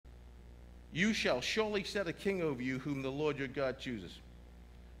You shall surely set a king over you whom the Lord your God chooses,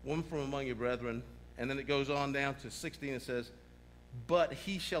 one from among your brethren. And then it goes on down to 16. It says, but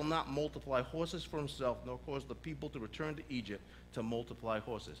he shall not multiply horses for himself, nor cause the people to return to Egypt to multiply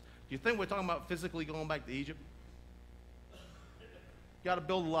horses. Do you think we're talking about physically going back to Egypt? You got to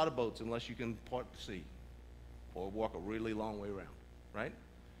build a lot of boats unless you can part the sea or walk a really long way around, right?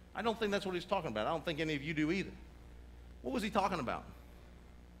 I don't think that's what he's talking about. I don't think any of you do either. What was he talking about?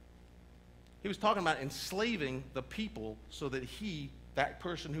 He was talking about enslaving the people so that he, that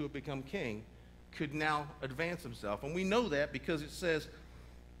person who had become king, could now advance himself. And we know that because it says,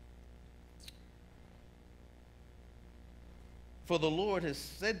 for the Lord has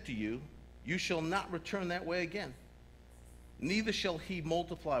said to you, you shall not return that way again. Neither shall he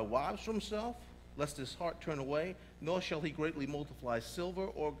multiply wives for himself, lest his heart turn away, nor shall he greatly multiply silver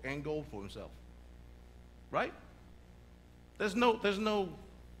and gold for himself. Right? There's no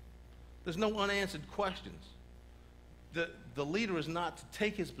unanswered questions. The leader is not to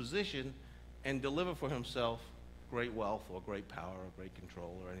take his position and deliver for himself great wealth or great power or great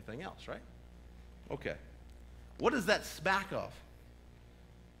control or anything else, right? Okay. What does that smack of?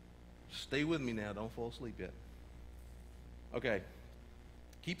 Stay with me now. Don't fall asleep yet. Okay.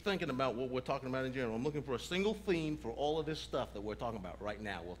 Keep thinking about what we're talking about in general. I'm looking for a single theme for all of this stuff that we're talking about right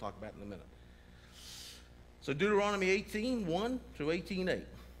now. We'll talk about it in a minute. So Deuteronomy 18:1 through 18:8.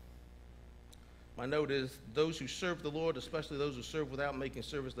 My note is, those who serve the Lord, especially those who serve without making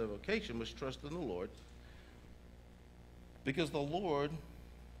service their vocation, must trust in the Lord. Because the Lord,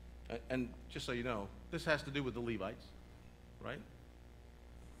 and just so you know, this has to do with the Levites, right?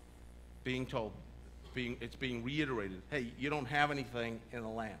 Being told, it's being reiterated, hey, you don't have anything in the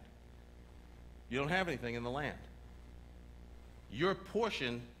land. You don't have anything in the land. Your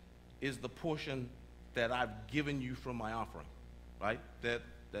portion is the portion that I've given you from my offering, right? That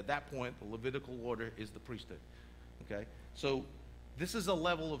at that point, the Levitical order is the priesthood, okay? So this is a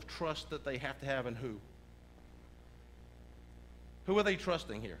level of trust that they have to have in who? Who are they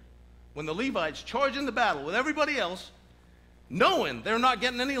trusting here? When the Levites charge into battle with everybody else, knowing they're not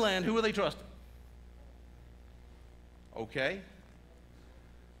getting any land, who are they trusting? Okay.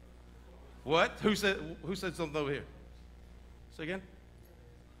 What? Who said something over here? Say again?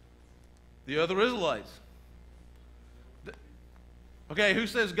 The other Israelites. Okay, who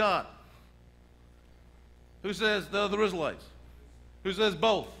says God? Who says the other Israelites? Who says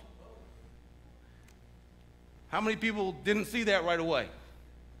both? How many people didn't see that right away?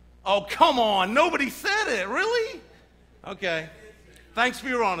 Oh, come on. Nobody said it. Really? Okay. Thanks for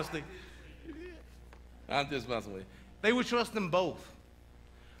your honesty. I'm just messing with you. They would trust them both.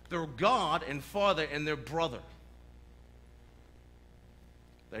 They're God and Father and their brother.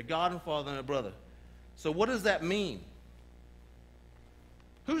 They're God and Father and their brother. So what does that mean?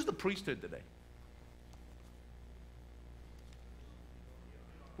 Who's the priesthood today?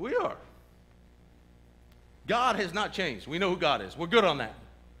 We are. God has not changed. We know who God is. We're good on that.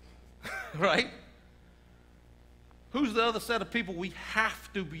 Right? Who's the other set of people we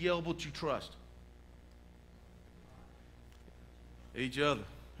have to be able to trust? Each other.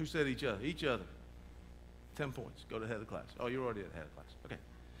 Who said each other? Each other. 10 points. Go to the head of the class. Oh, you're already at the head of the class. Okay.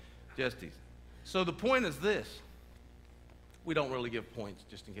 Just teasing. So the point is this. We don't really give points,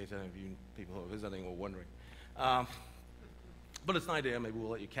 just in case any of you people who are visiting were wondering. But it's an idea. Maybe we'll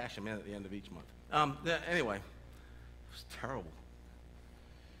let you cash them in at the end of each month. Anyway, it was terrible.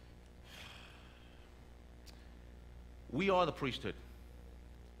 We are the priesthood.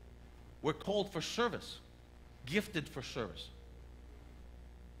 We're called for service, gifted for service.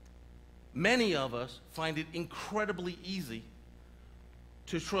 Many of us find it incredibly easy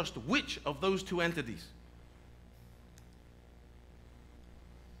to trust which of those two entities?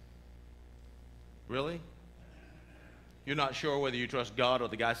 Really? You're not sure whether you trust God or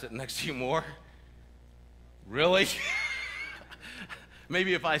the guy sitting next to you more? Really?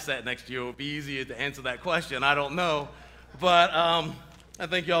 Maybe if I sat next to you, it would be easier to answer that question. I don't know. But I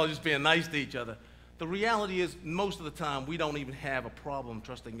think y'all are just being nice to each other. The reality is, most of the time, we don't even have a problem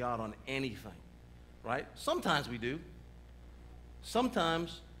trusting God on anything, right? Sometimes we do.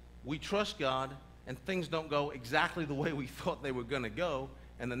 Sometimes we trust God and things don't go exactly the way we thought they were going to go,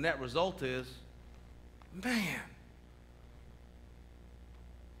 and the net result is, man.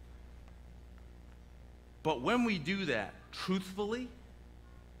 But when we do that, truthfully,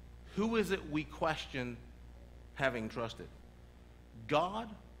 who is it we question having trusted? God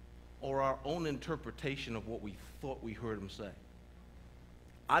or our own interpretation of what we thought we heard him say?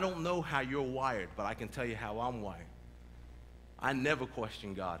 I don't know how you're wired, but I can tell you how I'm wired. I never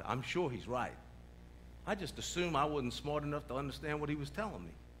question God. I'm sure he's right. I just assume I wasn't smart enough to understand what he was telling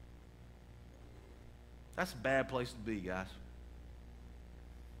me. That's a bad place to be, guys.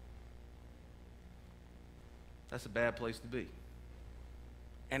 That's a bad place to be.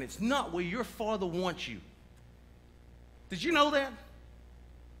 And it's not where your Father wants you. Did you know that?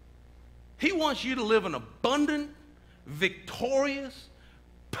 He wants you to live an abundant, victorious,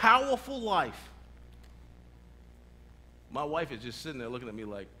 powerful life. My wife is just sitting there looking at me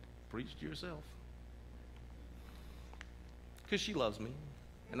like, preach to yourself. Because she loves me,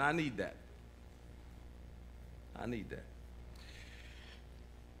 and I need that. I need that.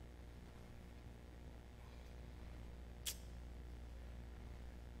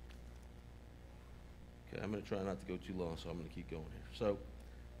 Okay, I'm going to try not to go too long, so I'm going to keep going here. So,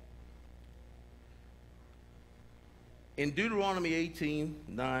 in Deuteronomy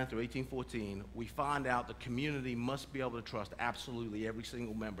 18:9 through 18:14, we find out the community must be able to trust absolutely every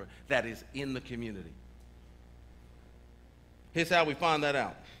single member that is in the community. Here's how we find that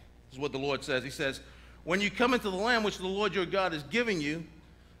out. This is what the Lord says. He says, when you come into the land which the Lord your God is giving you,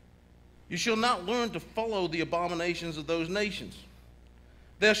 you shall not learn to follow the abominations of those nations.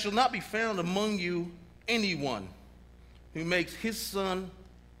 There shall not be found among you anyone who makes his son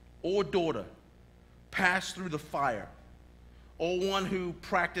or daughter pass through the fire, or one who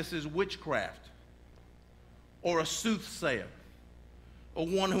practices witchcraft, or a soothsayer, or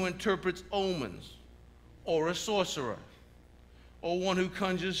one who interprets omens, or a sorcerer, or one who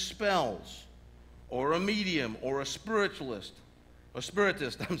conjures spells, or a medium, or a spiritualist, or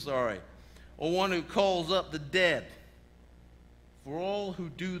spiritist, or one who calls up the dead. For all who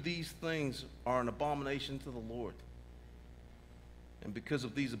do these things are an abomination to the Lord. And because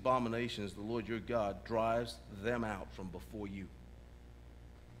of these abominations, the Lord your God drives them out from before you.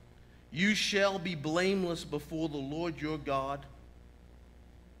 You shall be blameless before the Lord your God,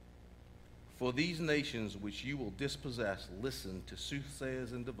 for these nations which you will dispossess listen to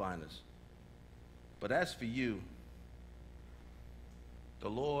soothsayers and diviners. But as for you, the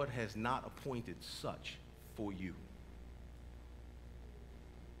Lord has not appointed such for you.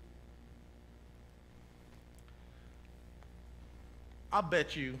 I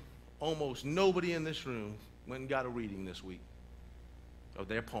bet you almost nobody in this room went and got a reading this week of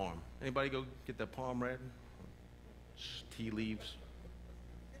their palm. Anybody go get their palm read? Tea leaves,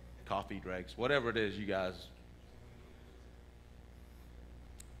 coffee dregs, whatever it is, you guys.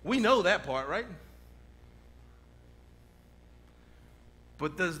 We know that part, right?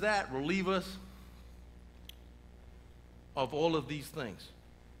 But does that relieve us of all of these things?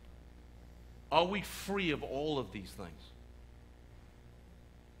 Are we free of all of these things?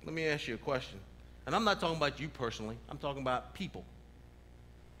 Let me ask you a question. And I'm not talking about you personally. I'm talking about people.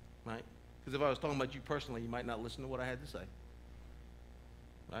 Right? Because if I was talking about you personally, you might not listen to what I had to say.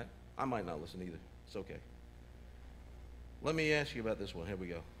 Right? I might not listen either. It's okay. Let me ask you about this one. Here we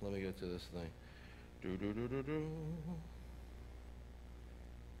go. Let me go to this thing.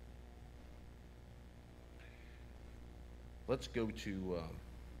 Let's go to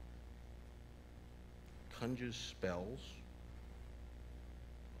conjures spells,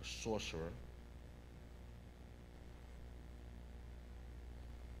 a sorcerer,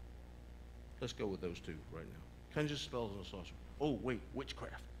 let's go with those two right now. Conjures spells and a sorcerer. Oh, wait,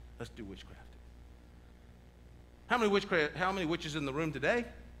 witchcraft. Let's do witchcraft. How many witches in the room today?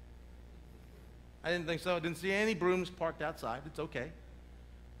 I didn't think so. I didn't see any brooms parked outside. It's okay.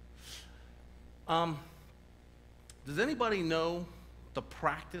 Does anybody know the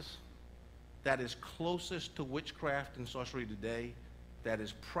practice that is closest to witchcraft and sorcery today that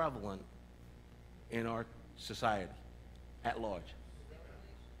is prevalent in our society at large?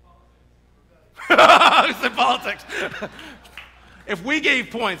 I said politics. If we gave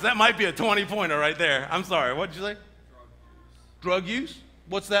points, that might be a 20-pointer right there. I'm sorry. What did you say? Drug use?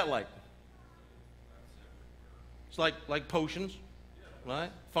 What's that like? It's like potions, right?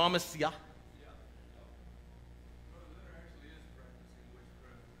 Pharmacia.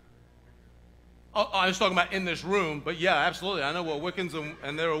 Oh, I was talking about in this room, but yeah, absolutely. I know what Wiccans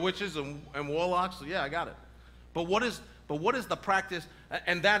and there are witches and warlocks. So yeah, I got it. But what is the practice?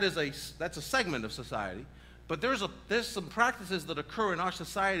 And that's a segment of society. But there's some practices that occur in our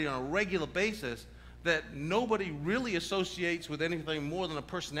society on a regular basis that nobody really associates with anything more than a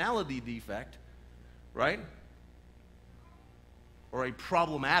personality defect, right? Or a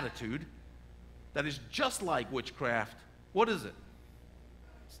problem attitude that is just like witchcraft. What is it?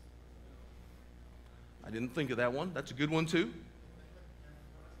 I didn't think of that one. That's a good one too.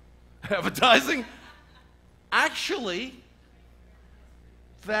 Advertising. Actually,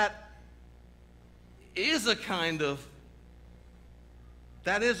 that is a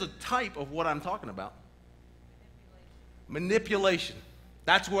type of what I'm talking about. Manipulation.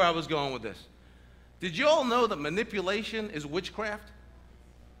 That's where I was going with this. Did you all know that manipulation is witchcraft?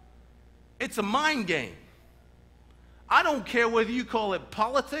 It's a mind game. I don't care whether you call it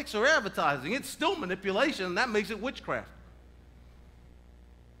politics or advertising. It's still manipulation, and that makes it witchcraft.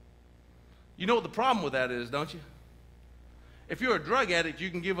 You know what the problem with that is, don't you? If you're a drug addict, you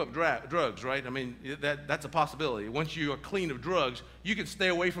can give up drugs, right? I mean, that's a possibility. Once you are clean of drugs, you can stay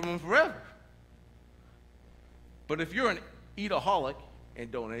away from them forever. But if you're an eataholic,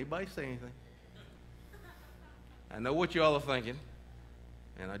 and don't anybody say anything, I know what y'all are thinking,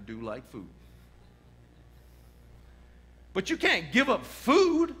 and I do like food. But you can't give up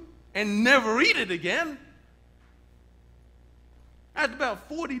food and never eat it again. After about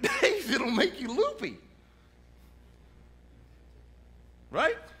 40 days, it'll make you loopy.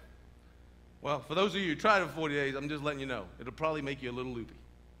 Right? Well, for those of you who tried it for 40 days, I'm just letting you know. It'll probably make you a little loopy.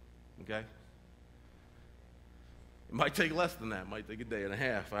 Okay? It might take less than that. It might take a day and a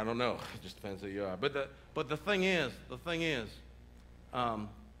half. I don't know. It just depends who you are. But the thing is,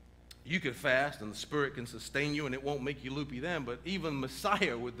 you can fast and the Spirit can sustain you and it won't make you loopy then. But even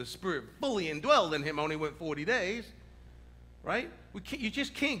Messiah, with the Spirit fully indwelled in him, only went 40 days. Right? You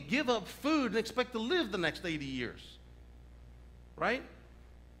just can't give up food and expect to live the next 80 years. Right?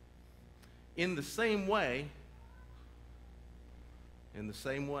 In the same way,